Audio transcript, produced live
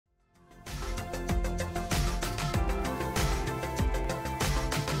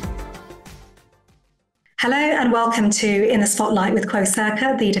Hello and welcome to In the Spotlight with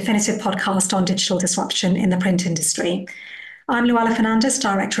Quocirca, the definitive podcast on digital disruption in the print industry. I'm Louella Fernandez,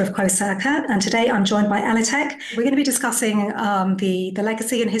 Director of Quocirca, and today I'm joined by ELATEC. We're going to be discussing the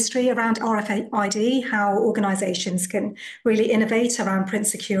legacy and history around RFID, how organizations can really innovate around print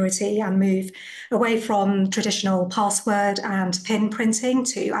security and move away from traditional password and PIN printing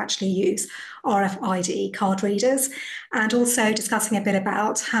to actually use RFID card readers, and also discussing a bit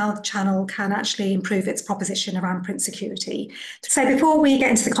about how the channel can actually improve its proposition around print security. So before we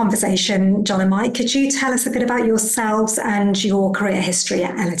get into the conversation, John and Mike, could you tell us a bit about yourselves and your career history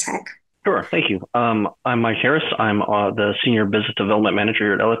at ELATEC? Sure, thank you. I'm Mike Harris. I'm the Senior Business Development Manager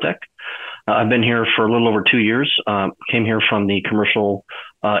here at ELATEC. I've been here for a little over 2 years. Came here from the commercial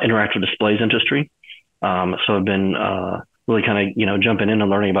interactive displays industry. So I've been really kind of, jumping in and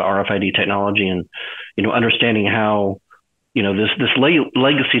learning about RFID technology and, understanding how, this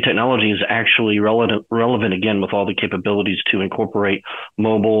legacy technology is actually relevant again with all the capabilities to incorporate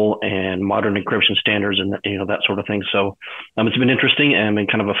mobile and modern encryption standards and, that sort of thing. So it's been interesting and been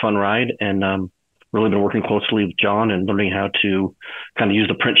kind of a fun ride, and really been working closely with John and learning how to kind of use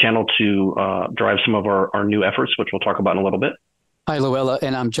the print channel to drive some of our new efforts, which we'll talk about in a little bit. Hi, Louella,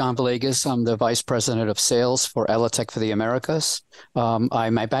 and I'm John Villegas. I'm the Vice President of Sales for ELATEC for the Americas.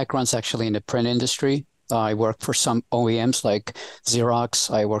 My background's actually in the print industry. I work for some OEMs like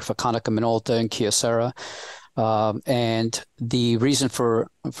Xerox. I work for Konica Minolta and Quocirca. And the reason for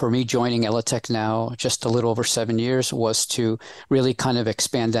me joining ELATEC now, just a little over 7 years, was to really kind of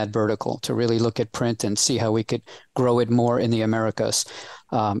expand that vertical, to really look at print and see how we could grow it more in the Americas.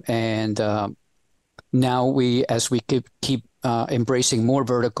 Now as we keep embracing more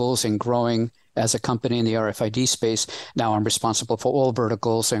verticals and growing as a company in the RFID space, now I'm responsible for all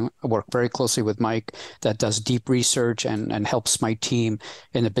verticals and work very closely with Mike that does deep research and helps my team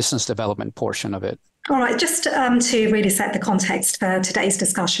in the business development portion of it. All right, just to really set the context for today's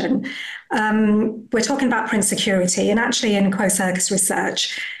discussion, we're talking about print security, and actually in Quocirca's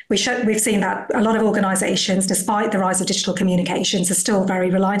research, we've seen that a lot of organizations, despite the rise of digital communications, are still very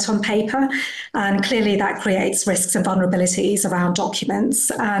reliant on paper, and clearly that creates risks and vulnerabilities around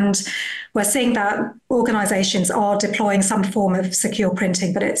documents. And we're seeing that organizations are deploying some form of secure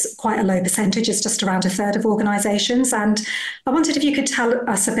printing, but it's quite a low percentage. It's just around a third of organizations. And I wondered if you could tell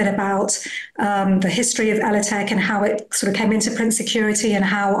us a bit about the history of ELATEC and how it sort of came into print security and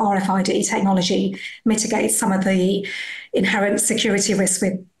how RFID technology mitigates some of the inherent security risks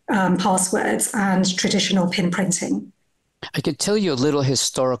with passwords and traditional PIN printing. I could tell you a little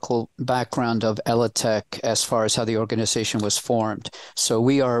historical background of ELATEC as far as how the organization was formed. So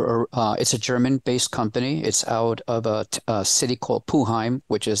it's a German-based company. It's out of a city called Puchheim,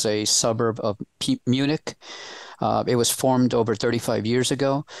 which is a suburb of Munich. It was formed over 35 years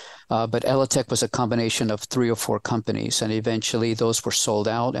ago, but ELATEC was a combination of 3 or 4 companies, and eventually those were sold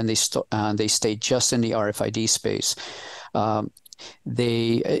out, and they stayed just in the RFID space.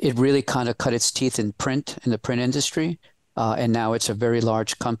 It really kind of cut its teeth in the print industry, and now it's a very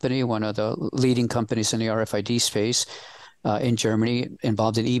large company, one of the leading companies in the RFID space in Germany,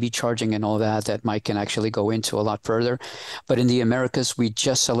 involved in EV charging and all that Mike can actually go into a lot further. But in the Americas, we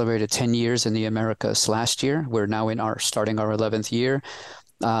just celebrated 10 years in the Americas last year. We're now starting our 11th year.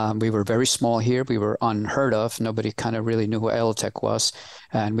 We were very small here. We were unheard of. Nobody kind of really knew who ELATEC was.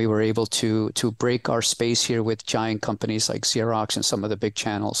 And we were able to break our space here with giant companies like Xerox and some of the big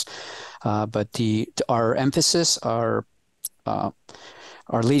channels. But our emphasis, our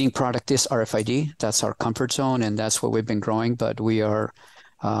leading product is RFID. That's our comfort zone, and that's what we've been growing. But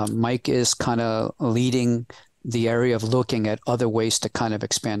Mike is kind of leading the area of looking at other ways to kind of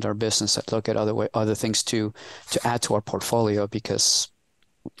expand our business, and look at other things to add to our portfolio, because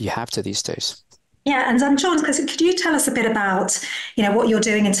you have to these days. Yeah, and John, could you tell us a bit about, what you're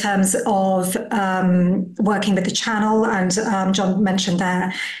doing in terms of working with the channel? And John mentioned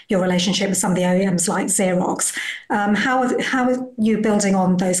there your relationship with some of the OEMs like Xerox. How are you building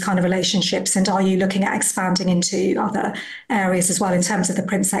on those kind of relationships, and are you looking at expanding into other areas as well in terms of the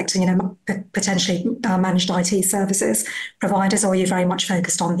print sector, potentially managed IT services providers, or are you very much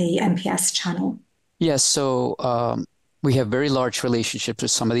focused on the MPS channel? Yes, so we have very large relationships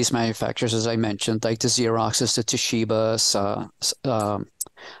with some of these manufacturers, as I mentioned, like the Xeroxes, the Toshibas,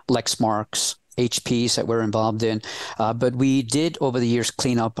 Lexmarks, HPs that we're involved in. But we did, over the years,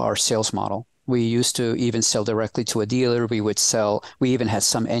 clean up our sales model. We used to even sell directly to a dealer. We even had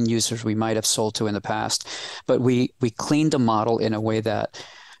some end users we might have sold to in the past. But we cleaned the model in a way that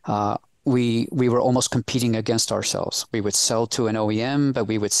we were almost competing against ourselves. We would sell to an OEM, but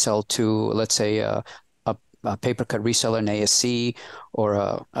we would sell to, let's say, a paper cut reseller, an ASC, or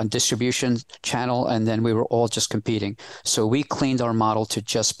a distribution channel, and then we were all just competing. So we cleaned our model to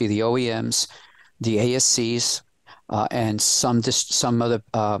just be the OEMs, the ASCs, and some other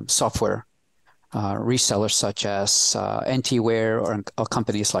software resellers such as NTware or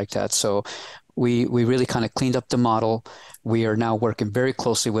companies like that. So we really kind of cleaned up the model. We are now working very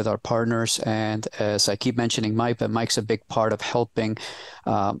closely with our partners. And as I keep mentioning Mike, but Mike's a big part of helping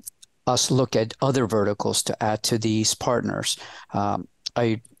us look at other verticals to add to these partners.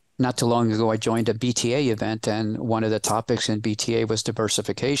 Not too long ago, I joined a BTA event, and one of the topics in BTA was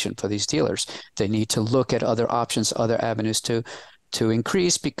diversification for these dealers. They need to look at other options, other avenues to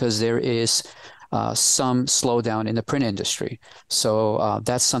increase, because there is some slowdown in the print industry. So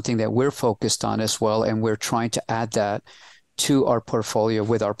that's something that we're focused on as well, and we're trying to add that to our portfolio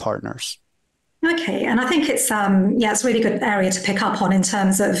with our partners. Okay, and I think it's it's a really good area to pick up on in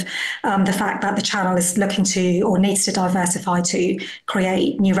terms of the fact that the channel is looking to or needs to diversify to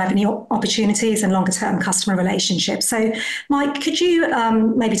create new revenue opportunities and longer term customer relationships. So, Mike, could you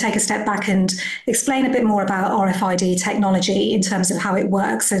maybe take a step back and explain a bit more about RFID technology in terms of how it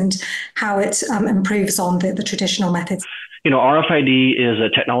works and how it improves on the traditional methods? You know, RFID is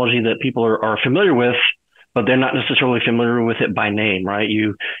a technology that people are familiar with, but they're not necessarily familiar with it by name, right?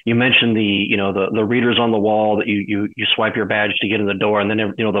 You mentioned the readers on the wall that you swipe your badge to get in the door, and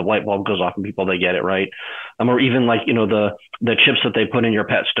then the light bulb goes off and people, they get it, right? Or even like the chips that they put in your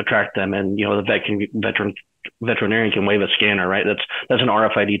pets to track them, and the veterinarian can wave a scanner, right? That's an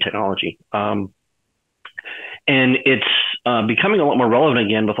RFID technology, and it's becoming a lot more relevant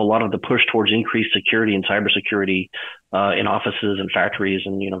again with a lot of the push towards increased security and cybersecurity in offices and factories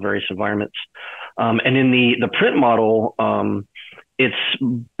and various environments. And in the print model, it's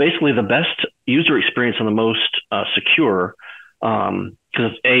basically the best user experience and the most secure,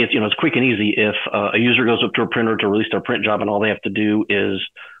 because it's quick and easy. If a user goes up to a printer to release their print job and all they have to do is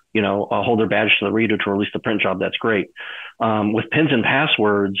hold their badge to the reader to release the print job, that's great. With pins and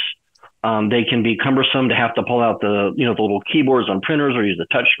passwords, they can be cumbersome to have to pull out the little keyboards on printers or use the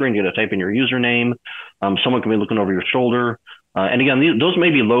touch screen. You got to type in your username. Someone can be looking over your shoulder. And again, those may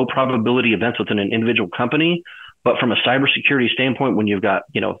be low probability events within an individual company, but from a cybersecurity standpoint, when you've got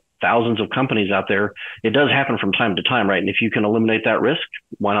thousands of companies out there, it does happen from time to time, right? And if you can eliminate that risk,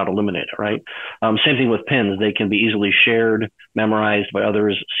 why not eliminate it, right? Same thing with pins; they can be easily shared, memorized by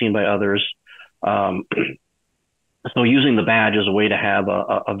others, seen by others. So using the badge is a way to have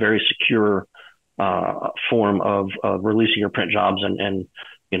a very secure form of releasing your print jobs, and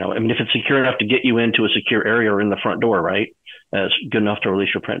if it's secure enough to get you into a secure area or in the front door, right? It's good enough to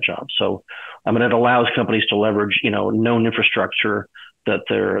release your print job. So, it allows companies to leverage, known infrastructure that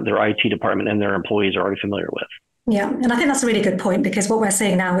their IT department and their employees are already familiar with. Yeah, and I think that's a really good point, because what we're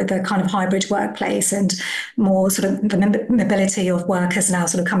seeing now with the kind of hybrid workplace and more sort of the mobility of workers now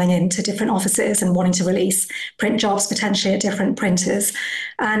sort of coming into different offices and wanting to release print jobs potentially at different printers.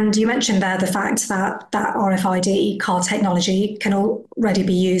 And you mentioned there the fact that RFID card technology can already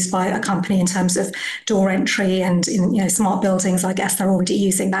be used by a company in terms of door entry, and in smart buildings, I guess they're already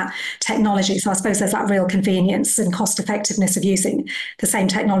using that technology. So I suppose there's that real convenience and cost effectiveness of using the same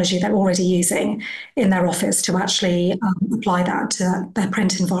technology they're already using in their office to actually apply that to their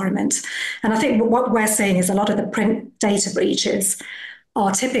print environment. And I think what we're seeing is a lot of the print data breaches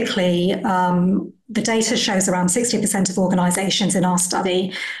are typically, the data shows around 60% of organizations in our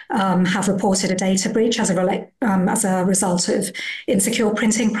study have reported a data breach as a result of insecure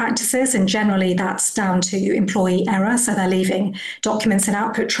printing practices. And generally that's down to employee error. So they're leaving documents in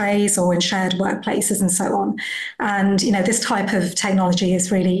output trays or in shared workplaces and so on. And, this type of technology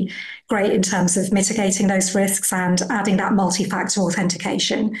is really great in terms of mitigating those risks and adding that multi-factor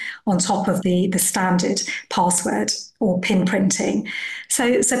authentication on top of the standard password or PIN printing.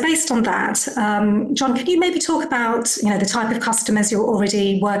 So based on that, John, could you maybe talk about the type of customers you're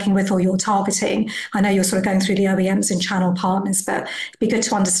already working with or you're targeting? I know you're sort of going through the OEMs and channel partners, but it'd be good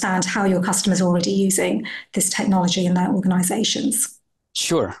to understand how your customers are already using this technology in their organizations.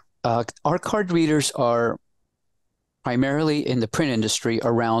 Sure. Our card readers are primarily in the print industry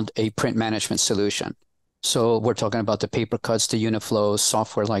around a print management solution. So we're talking about the paper cuts, the Uniflows,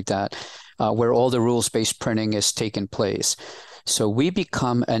 software like that, where all the rules-based printing is taking place. So we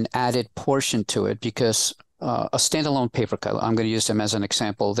become an added portion to it, because a standalone paper cut, I'm going to use them as an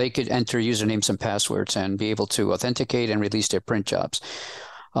example, they could enter usernames and passwords and be able to authenticate and release their print jobs.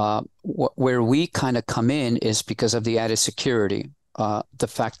 Where we kind of come in is because of the added security. The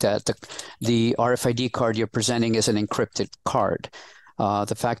fact that the RFID card you're presenting is an encrypted card.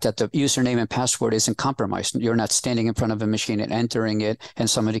 The fact that the username and password isn't compromised. You're not standing in front of a machine and entering it and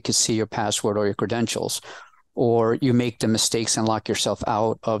somebody could see your password or your credentials. or you make the mistakes and lock yourself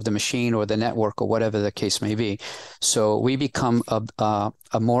out of the machine or the network or whatever the case may be. So we become a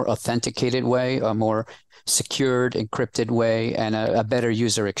more authenticated way, a more secured, encrypted way, and a better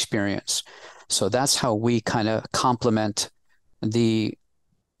user experience. So that's how we kind of complement the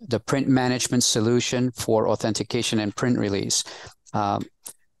print management solution for authentication and print release.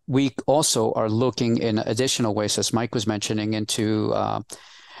 We also are looking in additional ways, as Mike was mentioning, into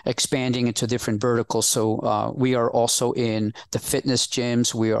expanding into different verticals. So we are also in the fitness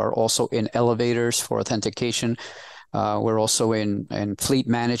gyms. We are also in elevators for authentication. We're also in fleet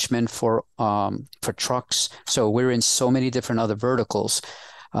management for trucks. So we're in so many different other verticals.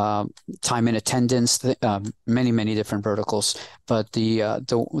 Time and attendance, many different verticals. But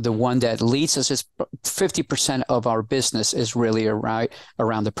the one that leads us is 50% of our business is really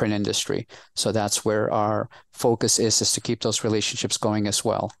around the print industry. So that's where our focus is to keep those relationships going as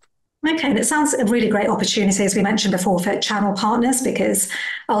well. Okay, and it sounds a really great opportunity, as we mentioned before, for channel partners, because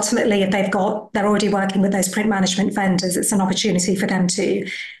ultimately, if they're already working with those print management vendors, it's an opportunity for them to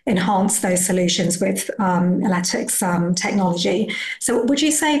enhance those solutions with ELATEC's technology. So would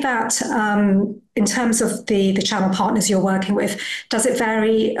you say that in terms of the channel partners you're working with, does it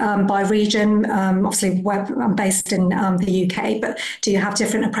vary by region? Obviously, I'm based in the UK, but do you have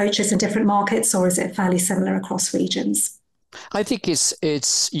different approaches in different markets, or is it fairly similar across regions? I think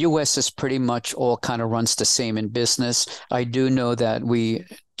it's US is pretty much all kind of runs the same in business. I do know that we,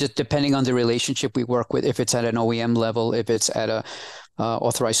 just depending on the relationship we work with, if it's at an OEM level, if it's at a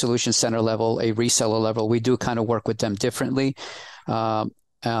authorized solution center level, a reseller level, we do kind of work with them differently. But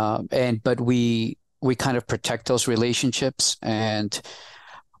we kind of protect those relationships.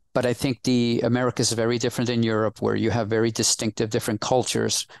 But I think the America is very different than Europe, where you have very distinctive different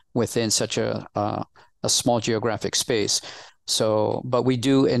cultures within such a small geographic space. So, but we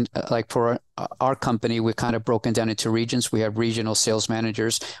do, like for our company, we're kind of broken down into regions. We have regional sales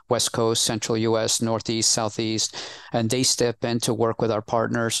managers, West Coast, Central US, Northeast, Southeast, and they step in to work with our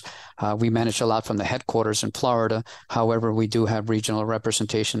partners. We manage a lot from the headquarters in Florida. However, we do have regional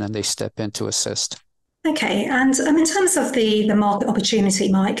representation and they step in to assist. Okay, and in terms of the market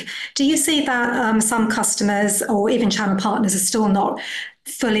opportunity, Mike, do you see that some customers or even channel partners are still not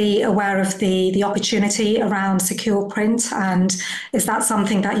fully aware of the opportunity around secure print? And is that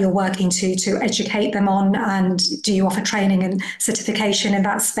something that you're working to educate them on? And do you offer training and certification in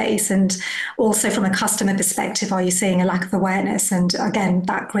that space? And also from a customer perspective, are you seeing a lack of awareness? And again,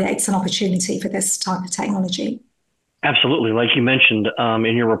 that creates an opportunity for this type of technology. Absolutely. Like you mentioned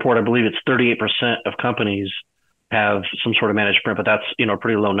in your report, I believe it's 38% of companies have some sort of managed print, but that's, a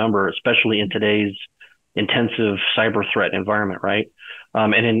pretty low number, especially in today's intensive cyber threat environment, right?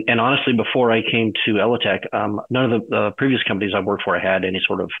 And honestly, before I came to ELATEC, none of the previous companies I've worked for had any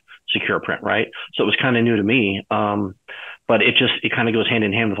sort of secure print, right? So it was kind of new to me. But it kind of goes hand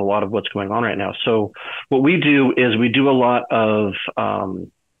in hand with a lot of what's going on right now. So what we do is we do a lot of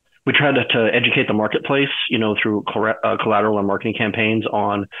we try to educate the marketplace, through collateral and marketing campaigns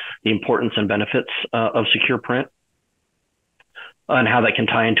on the importance and benefits of secure print and how that can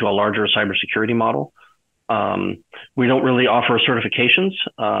tie into a larger cybersecurity model. We don't really offer certifications,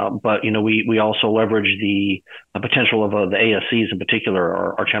 but we also leverage the potential of the ASCs in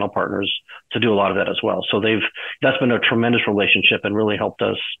particular, our channel partners, to do a lot of that as well. So that's been a tremendous relationship and really helped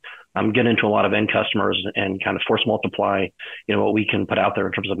us get into a lot of end customers and kind of force multiply, what we can put out there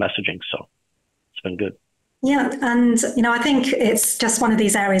in terms of messaging. So it's been good. Yeah, and I think it's just one of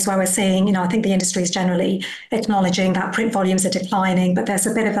these areas where we're seeing, I think the industry is generally acknowledging that print volumes are declining, but there's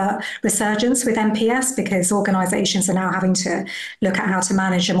a bit of a resurgence with MPS because organizations are now having to look at how to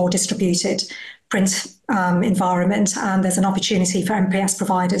manage a more distributed print environment, and there's an opportunity for MPS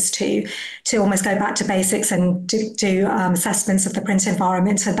providers to almost go back to basics and do assessments of the print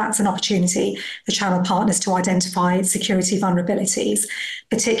environment. And that's an opportunity for channel partners to identify security vulnerabilities,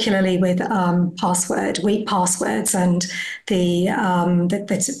 particularly with weak passwords, and the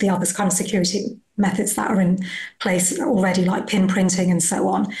other kind of security methods that are in place already, like pin printing and so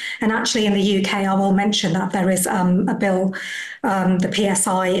on. And actually in the UK, I will mention that there is a bill, the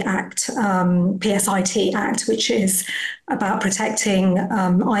PSIT Act, which is about protecting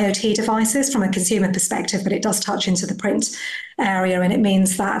IoT devices from a consumer perspective, but it does touch into the print area. And it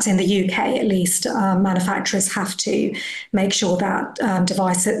means that in the UK, at least, manufacturers have to make sure that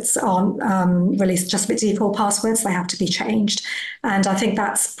devices aren't released just with default passwords. They have to be changed. And I think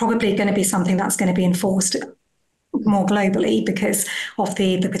that's probably going to be something that's going to be enforced more globally because of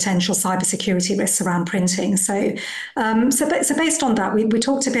the potential cybersecurity risks around printing. So based on that, we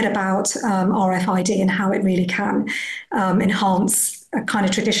talked a bit about RFID and how it really can enhance a kind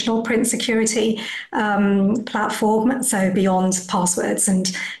of traditional print security platform, so beyond passwords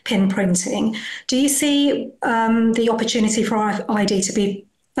and PIN printing. Do you see the opportunity for RFID to be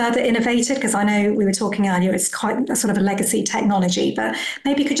further innovated? Because I know we were talking earlier, it's quite a sort of a legacy technology, but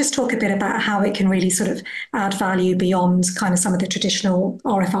maybe you could just talk a bit about how it can really sort of add value beyond kind of some of the traditional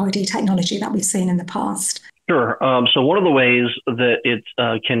RFID technology that we've seen in the past. Sure. So one of the ways that it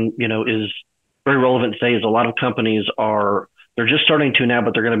can, is very relevant today is a lot of companies they're just starting to now,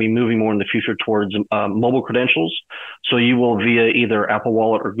 but they're going to be moving more in the future towards mobile credentials. So you will, via either Apple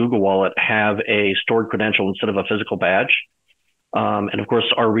Wallet or Google Wallet, have a stored credential instead of a physical badge. And of course,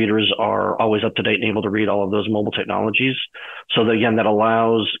 our readers are always up to date and able to read all of those mobile technologies. So that, again, that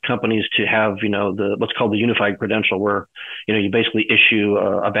allows companies to have, what's called the unified credential, where, you basically issue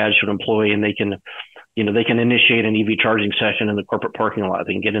a badge to an employee, and they can initiate an EV charging session in the corporate parking lot.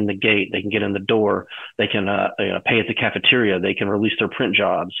 They can get in the gate. They can get in the door. They can pay at the cafeteria. They can release their print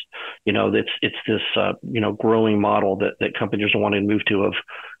jobs. It's this growing model that companies are wanting to move to, of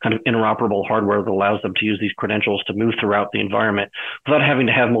kind of interoperable hardware that allows them to use these credentials to move throughout the environment without having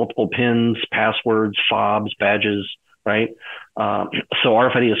to have multiple pins, passwords, fobs, badges, right? So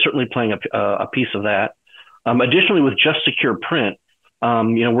RFID is certainly playing a piece of that. Additionally, with just secure print,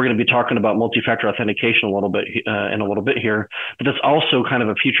 we're going to be talking about multi-factor authentication in a little bit here, but that's also kind of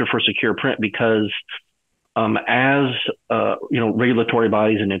a future for secure print, because as regulatory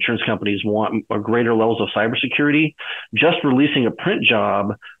bodies and insurance companies want greater levels of cybersecurity, just releasing a print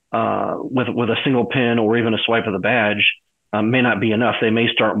job with a single pin or even a swipe of the badge may not be enough. They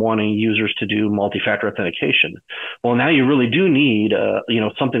may start wanting users to do multi-factor authentication. Well, now you really do need,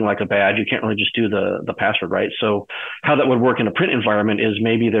 something like a badge. You can't really just do the password, right? So how that would work in a print environment is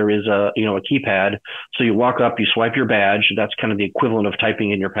maybe there is a keypad. So you walk up, you swipe your badge. That's kind of the equivalent of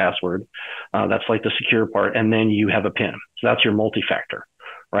typing in your password. That's like the secure part. And then you have a pin. So that's your multi-factor,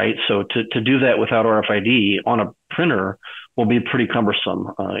 right? So to do that without RFID on a printer will be pretty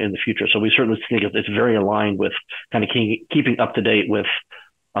cumbersome in the future. So we certainly think it's very aligned with kind of keeping up to date with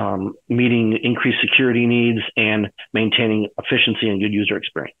meeting increased security needs and maintaining efficiency and good user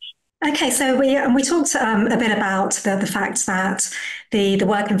experience. Okay, so we talked a bit about the fact that the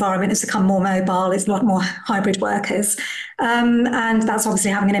work environment has become more mobile. It's a lot more hybrid workers, and that's obviously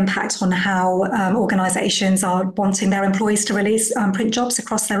having an impact on how organisations are wanting their employees to release print jobs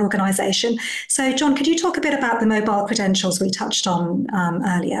across their organisation. So, John, could you talk a bit about the mobile credentials we touched on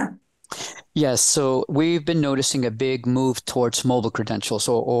earlier? Yes, so we've been noticing a big move towards mobile credentials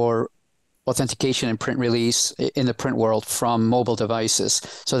or authentication and print release in the print world from mobile devices.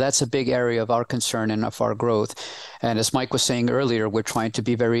 So that's a big area of our concern and of our growth. And as Mike was saying earlier, we're trying to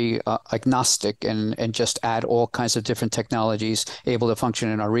be very agnostic and just add all kinds of different technologies able to function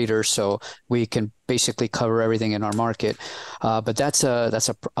in our readers, so we can basically cover everything in our market. But that's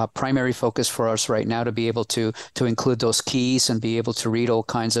a primary focus for us right now, to be able to include those keys and be able to read all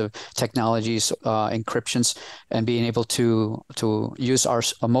kinds of technologies, encryptions, and being able to use our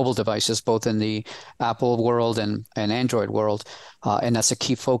mobile devices, both in the Apple world and Android world. And that's a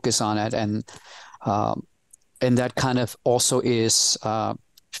key focus on it. And that kind of also is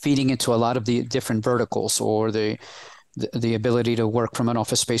feeding into a lot of the different verticals, or the ability to work from an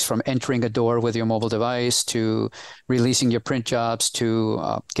office space, from entering a door with your mobile device to releasing your print jobs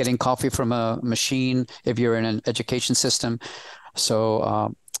to getting coffee from a machine if you're in an education system.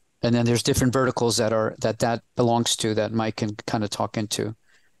 So, and then there's different verticals that belongs to, that Mike can kind of talk into.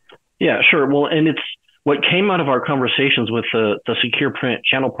 Yeah, sure. Well, and it's what came out of our conversations with the secure print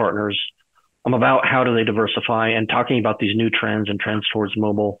channel partners about how do they diversify, and talking about these new trends and trends towards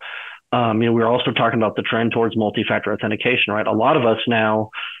mobile. We're also talking about the trend towards multi-factor authentication, right? A lot of us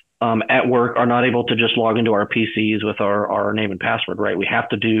now at work are not able to just log into our PCs with our name and password, right? We have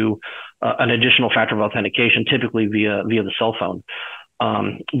to do an additional factor of authentication, typically via the cell phone.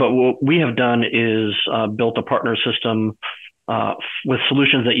 But what we have done is built a partner system with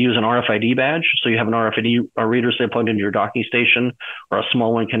solutions that use an RFID badge. So you have an RFID reader, say, plugged into your docking station, or a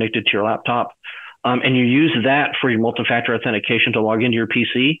small one connected to your laptop. And you use that for your multi-factor authentication to log into your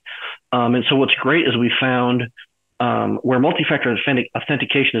PC. And so what's great is we found where multi-factor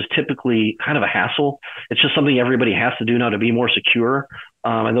authentication is typically kind of a hassle. It's just something everybody has to do now to be more secure.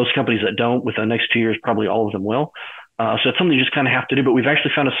 And those companies that don't, within the next 2 years, probably all of them will. So it's something you just kind of have to do. But we've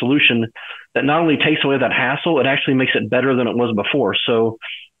actually found a solution that not only takes away that hassle, it actually makes it better than it was before. So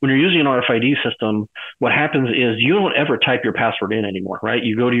when you're using an RFID system, what happens is you don't ever type your password in anymore, right?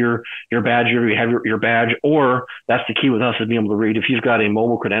 You go to your badger, you have your badge, or that's the key with us, is being able to read. If you've got a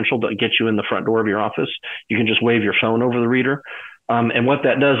mobile credential that gets you in the front door of your office, you can just wave your phone over the reader. And what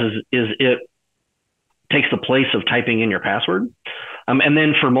that does is it takes the place of typing in your password. And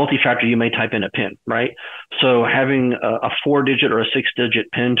then for multi-factor, you may type in a PIN, right? So having a 4-digit or a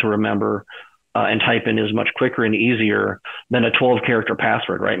 6-digit PIN to remember and type in is much quicker and easier than a 12-character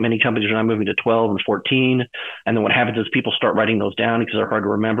password, right? Many companies are now moving to 12 and 14. And then what happens is people start writing those down because they're hard to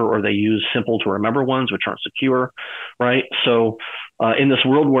remember, or they use simple to remember ones, which aren't secure, right? So in this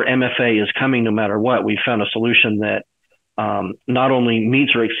world where MFA is coming no matter what, we found a solution that not only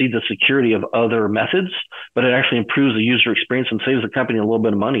meets or exceeds the security of other methods, but it actually improves the user experience and saves the company a little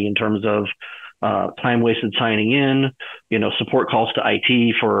bit of money in terms of time wasted signing in, support calls to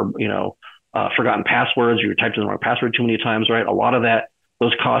IT for, forgotten passwords, you typed in the wrong password too many times, right? A lot of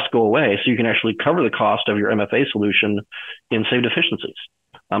those costs go away. So you can actually cover the cost of your MFA solution in saved efficiencies.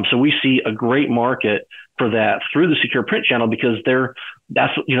 So we see a great market for that through the secure print channel, because they're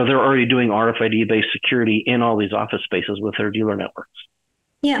already doing RFID based security in all these office spaces with their dealer networks.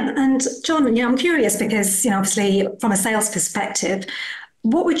 Yeah, and John, I'm curious because obviously from a sales perspective,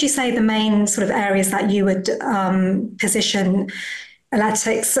 what would you say the main sort of areas that you would position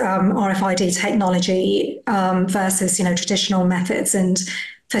ELATEC's RFID technology versus traditional methods, and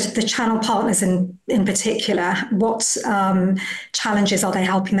for the channel partners in particular, what challenges are they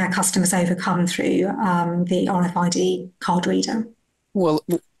helping their customers overcome through the RFID card reader? Well,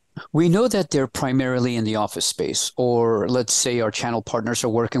 we know that they're primarily in the office space, or let's say our channel partners are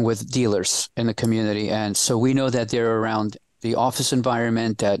working with dealers in the community. And so we know that they're around the office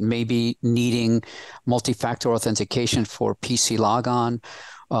environment that may be needing multi-factor authentication for PC logon.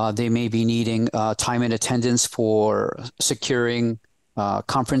 They may be needing time and attendance for securing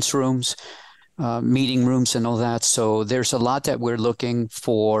conference rooms, meeting rooms, and all that. So there's a lot that we're looking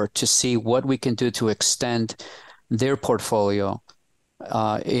for to see what we can do to extend their portfolio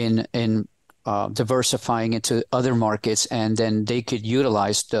in diversifying into other markets, and then they could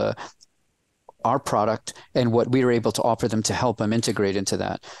utilize our product and what we were able to offer them to help them integrate into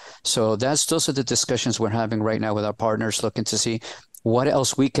that. So those are the discussions we're having right now with our partners, looking to see what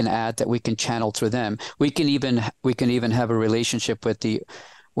else we can add that we can channel through them. We can even have a relationship with the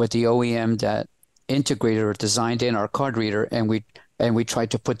OEM that integrated or designed in our card reader, and we tried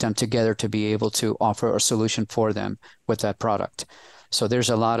to put them together to be able to offer a solution for them with that product. So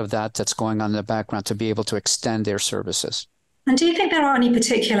there's a lot of that's going on in the background to be able to extend their services. And do you think there are any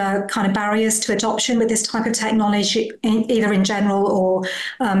particular kind of barriers to adoption with this type of technology, either in general or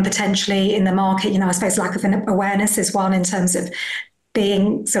potentially in the market? I suppose lack of awareness is one, in terms of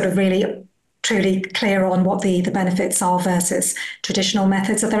being sort of really truly clear on what the benefits are versus traditional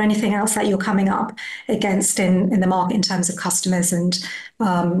methods. Are there anything else that you're coming up against in the market in terms of customers and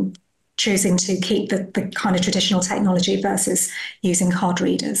choosing to keep the kind of traditional technology versus using card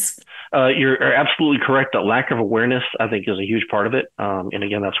readers? You're absolutely correct. That lack of awareness, I think, is a huge part of it. And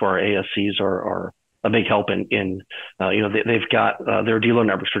again, that's where our ASCs are a big help in they've got their dealer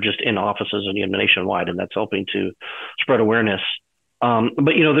networks are just in offices and nationwide, and that's helping to spread awareness.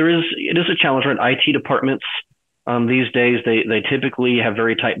 But it is a challenge, right? IT departments these days, they typically have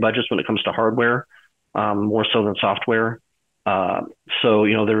very tight budgets when it comes to hardware, more so than software. So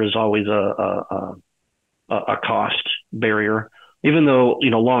there is always a cost barrier. Even though,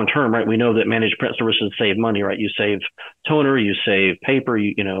 long term, right, we know that managed print services save money, right? You save toner, you save paper,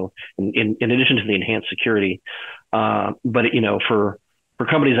 in addition to the enhanced security. But, for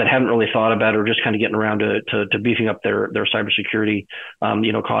companies that haven't really thought about it, or just kind of getting around to beefing up their cybersecurity,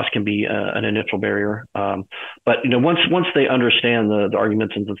 cost can be an initial barrier. But, once they understand the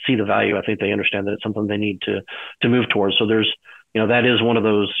arguments and see the value, I think they understand that it's something they need to move towards. So there's, that is one of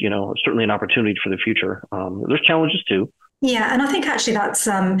those, certainly an opportunity for the future. There's challenges too. Yeah, and I think actually there's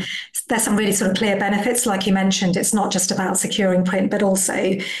some really sort of clear benefits. Like you mentioned, it's not just about securing print, but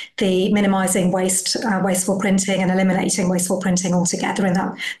also the minimizing wasteful printing and eliminating wasteful printing altogether. And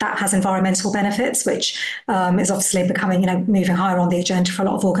that has environmental benefits, which is obviously becoming, moving higher on the agenda for a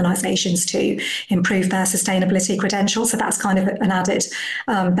lot of organizations to improve their sustainability credentials. So that's kind of an added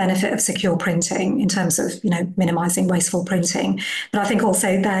benefit of secure printing in terms of, minimizing wasteful printing. But I think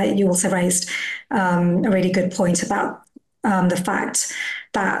also that you also raised a really good point about the fact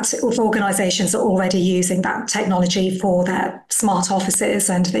that if organizations are already using that technology for their smart offices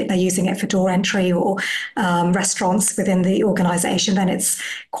and they're using it for door entry or restaurants within the organization, then it's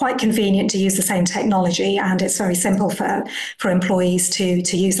quite convenient to use the same technology, and it's very simple for employees to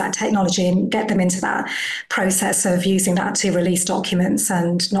use that technology and get them into that process of using that to release documents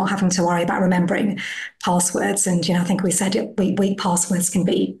and not having to worry about remembering passwords. And I think we said weak passwords can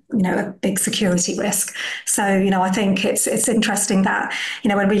be a big security risk. So, I think it's interesting that,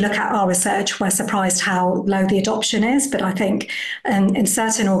 when we look at our research, we're surprised how low the adoption is. But I think in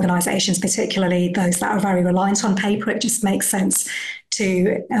certain organizations, particularly those that are very reliant on paper, it just makes sense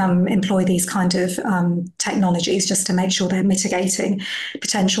to employ these kind of technologies just to make sure they're mitigating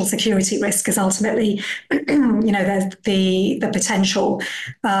potential security risk, because ultimately, there's the potential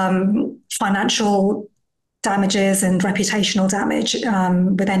financial damages and reputational damage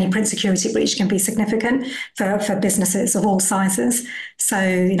with any print security breach can be significant for businesses of all sizes. So,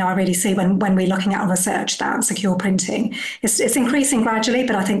 I really see when we're looking at our research that secure printing, it's increasing gradually,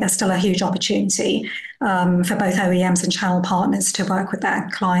 but I think there's still a huge opportunity for both OEMs and channel partners to work with their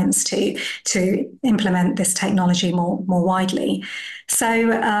clients to implement this technology more widely. So,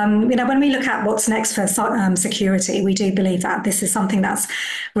 when we look at what's next for security, we do believe that this is something that's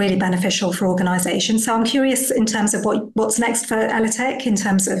really beneficial for organizations. So I'm curious in terms of what's next for ELATEC in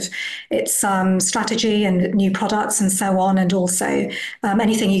terms of its strategy and new products and so on, and also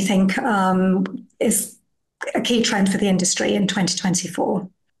anything you think is a key trend for the industry in 2024.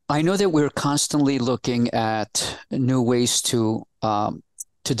 I know that we're constantly looking at new ways to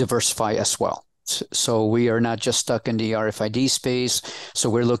diversify as well. So we are not just stuck in the RFID space. So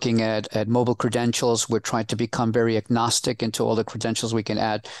we're looking at mobile credentials. We're trying to become very agnostic into all the credentials we can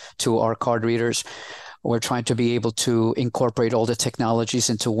add to our card readers. We're trying to be able to incorporate all the technologies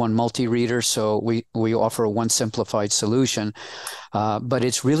into one multi-reader. So we offer one simplified solution. But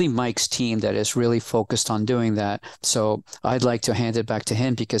it's really Mike's team that is really focused on doing that. So I'd like to hand it back to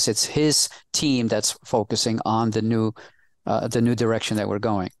him because it's his team that's focusing on the new direction that we're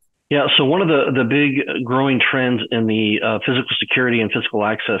going. Yeah, so one of the big growing trends in the physical security and physical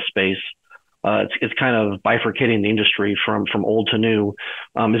access space, it's kind of bifurcating the industry from old to new,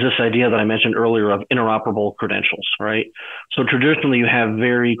 is this idea that I mentioned earlier of interoperable credentials, right? So traditionally, you have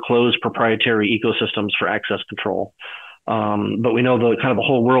very closed proprietary ecosystems for access control. But we know the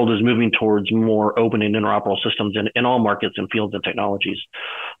whole world is moving towards more open and interoperable systems in all markets and fields and technologies.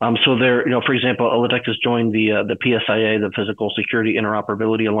 So there, for example, ELATEC has joined the PSIA, the Physical Security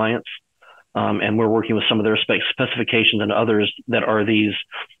Interoperability Alliance, and we're working with some of their specifications and others that are these.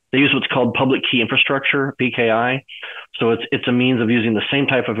 They use what's called public key infrastructure, PKI. So it's a means of using the same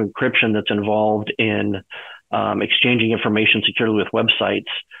type of encryption that's involved in exchanging information securely with websites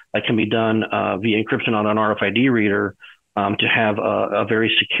that can be done via encryption on an RFID reader to have a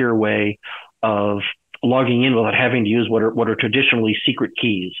very secure way of logging in without having to use what are traditionally secret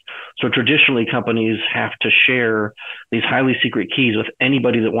keys. So traditionally, companies have to share these highly secret keys with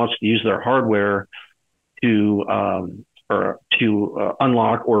anybody that wants to use their hardware to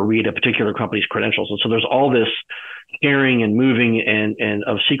unlock or read a particular company's credentials. And so there's all this sharing and moving and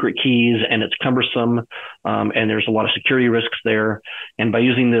of secret keys, and it's cumbersome, and there's a lot of security risks there. And by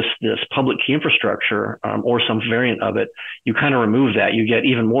using this public key infrastructure or some variant of it, you kind of remove that. You get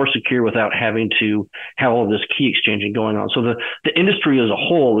even more secure without having to have all of this key exchanging going on. So the industry as a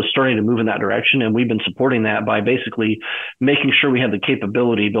whole is starting to move in that direction, and we've been supporting that by basically making sure we have the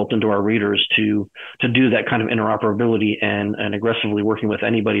capability built into our readers to do that kind of interoperability and aggressively working with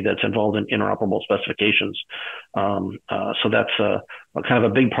anybody that's involved in interoperable specifications. So that's kind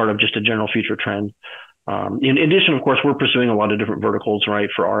of a big part of just a general future trend. In addition, of course, we're pursuing a lot of different verticals, right,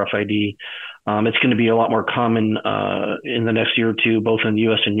 for RFID. It's going to be a lot more common in the next year or two, both in the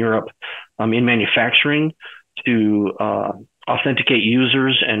US and Europe, in manufacturing to authenticate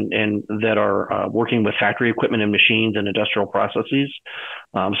users and that are working with factory equipment and machines and industrial processes.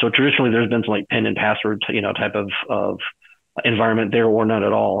 So traditionally, there's been some like PIN and password, type of environment there or none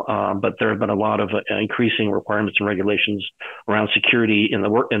at all. But there have been a lot of increasing requirements and regulations around security in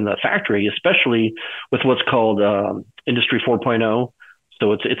the factory, especially with what's called Industry 4.0.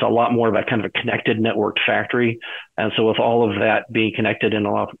 So it's a lot more of a kind of a connected networked factory. And so with all of that being connected and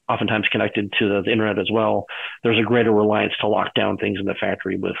oftentimes connected to the internet as well, there's a greater reliance to lock down things in the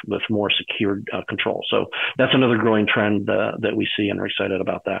factory with more secured control. So that's another growing trend that we see, and we're excited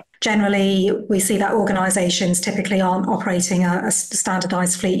about that. Generally, we see that organizations typically aren't operating a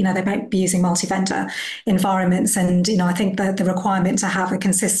standardized fleet. They might be using multi-vendor environments. And, I think that the requirement to have a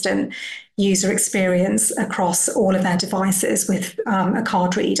consistent user experience across all of their devices with a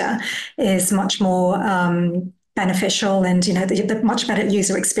card reader is much more beneficial, and the much better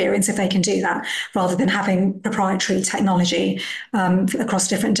user experience if they can do that rather than having proprietary technology across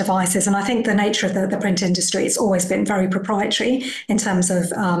different devices. And I think the nature of the print industry, it's always been very proprietary in terms of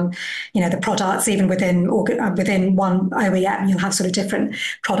the products. Even within one OEM, you'll have sort of different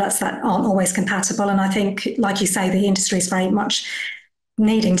products that aren't always compatible. And I think, like you say, the industry is very much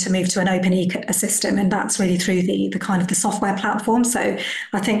needing to move to an open ecosystem, and that's really through the kind of the software platform. So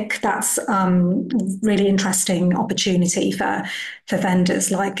I think that's really interesting opportunity for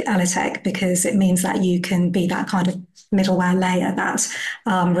vendors like ELATEC, because it means that you can be that kind of middleware layer that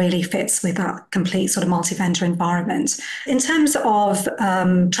really fits with that complete sort of multi-vendor environment. In terms of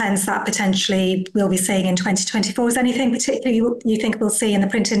trends that potentially we'll be seeing in 2024, is anything particularly you think we'll see in the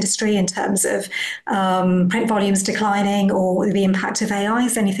print industry in terms of print volumes declining or the impact of AI?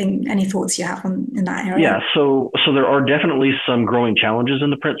 Is any thoughts you have in that area? Yeah, so there are definitely some growing challenges in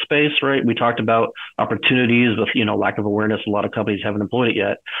the print space, right? We talked about opportunities with, lack of awareness. A lot of companies haven't employed it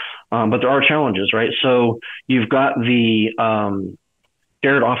yet, but there are challenges, right? So you've got the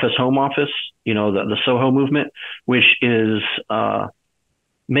shared office, home office, the SOHO movement, which is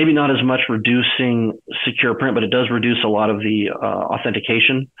maybe not as much reducing secure print, but it does reduce a lot of the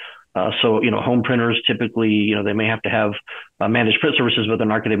authentication. So, home printers typically, they may have to have managed print services, but they're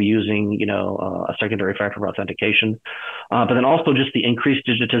not going to be using, a secondary factor of authentication. But then also just the increased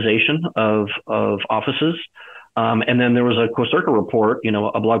digitization of offices. And then there was a Quocirca report,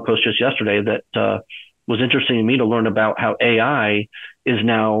 a blog post just yesterday that was interesting to me to learn about how AI is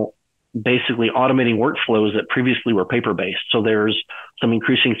now basically automating workflows that previously were paper-based. So there's some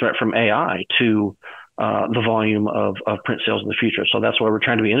increasing threat from AI to the volume of print sales in the future. So that's why we're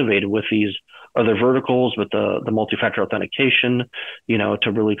trying to be innovative with these other verticals, with the multi-factor authentication,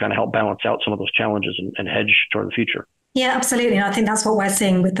 to really kind of help balance out some of those challenges and hedge toward the future. Yeah, absolutely. And I think that's what we're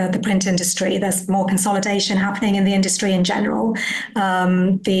seeing with the print industry. There's more consolidation happening in the industry in general.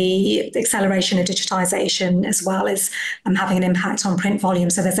 The acceleration of digitization as well is having an impact on print volume.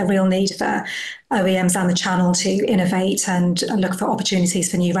 So there's a real need for OEMs and the channel to innovate and look for opportunities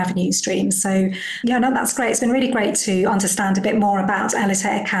for new revenue streams. So yeah, no, that's great. It's been really great to understand a bit more about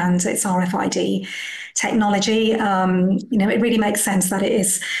ELATEC and its RFID technology. It really makes sense that it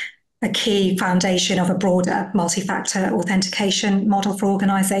is a key foundation of a broader multi-factor authentication model for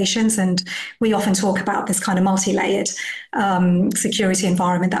organizations. And we often talk about this kind of multi-layered security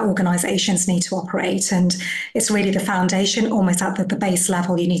environment that organizations need to operate. And it's really the foundation, almost at the base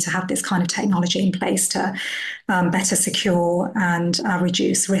level. You need to have this kind of technology in place to better secure and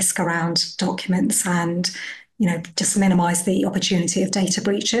reduce risk around documents and just minimize the opportunity of data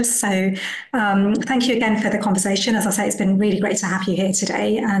breaches. So thank you again for the conversation. As I say, it's been really great to have you here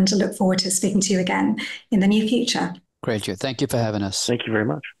today, and I look forward to speaking to you again in the near future. Great, Joe. Thank you for having us. Thank you very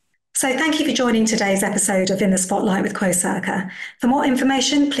much. So thank you for joining today's episode of In the Spotlight with Quocirca. For more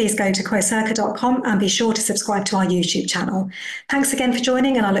information, please go to quocirca.com and be sure to subscribe to our YouTube channel. Thanks again for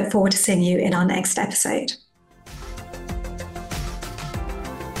joining, and I look forward to seeing you in our next episode.